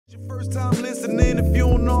First time listening, if you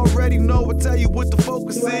don't already know, I'll tell you what the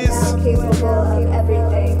focus is. Capable of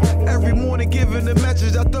everything. Every morning giving a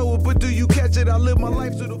message, I throw it, but do you catch it? I live my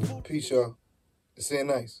life to the full. Peace, y'all. It's saying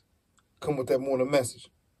nice. Come with that morning message.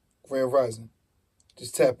 Grand Rising.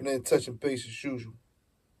 Just tapping in, touching base as usual.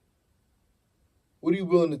 What are you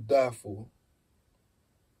willing to die for?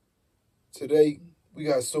 Today, we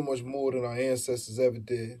got so much more than our ancestors ever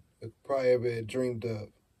did, or probably ever had dreamed of.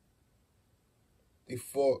 They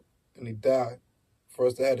fought and they died for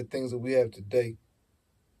us to have the things that we have today.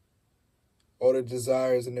 All their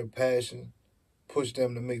desires and their passion pushed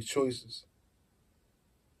them to make choices.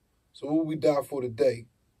 So what will we die for today?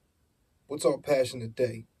 What's our passion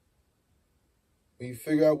today? When you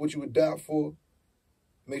figure out what you would die for,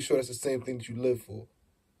 make sure that's the same thing that you live for.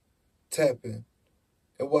 Tap in.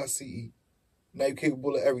 NYCE. Now you're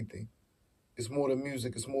capable of everything. It's more than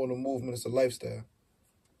music. It's more than a movement. It's a lifestyle.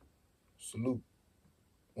 Salute.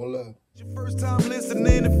 One love. Your first time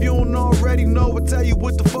listening, if you don't already know, I'll tell you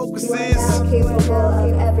what the focus is. Capable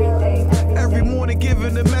of everything. Every morning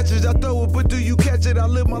giving a message, I throw it, but do you catch it? I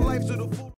live my life to the full.